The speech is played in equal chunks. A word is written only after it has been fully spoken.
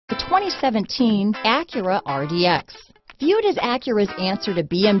2017 Acura RDX. Viewed as Acura's answer to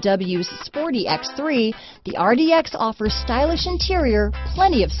BMW's sporty X3, the RDX offers stylish interior,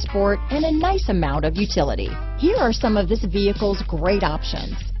 plenty of sport, and a nice amount of utility. Here are some of this vehicle's great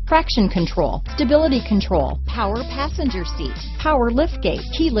options: traction control, stability control, power passenger seat, power liftgate,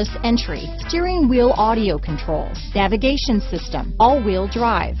 keyless entry, steering wheel audio controls, navigation system, all-wheel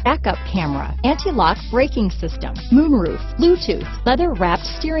drive, backup camera, anti-lock braking system, moonroof, Bluetooth, leather-wrapped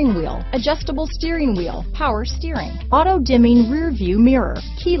steering wheel, adjustable steering wheel, power steering, auto-dimming rear-view mirror,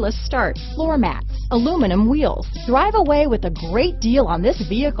 keyless start, floor mats, aluminum wheels. Drive away with a great deal on this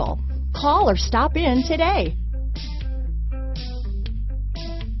vehicle. Call or stop in today.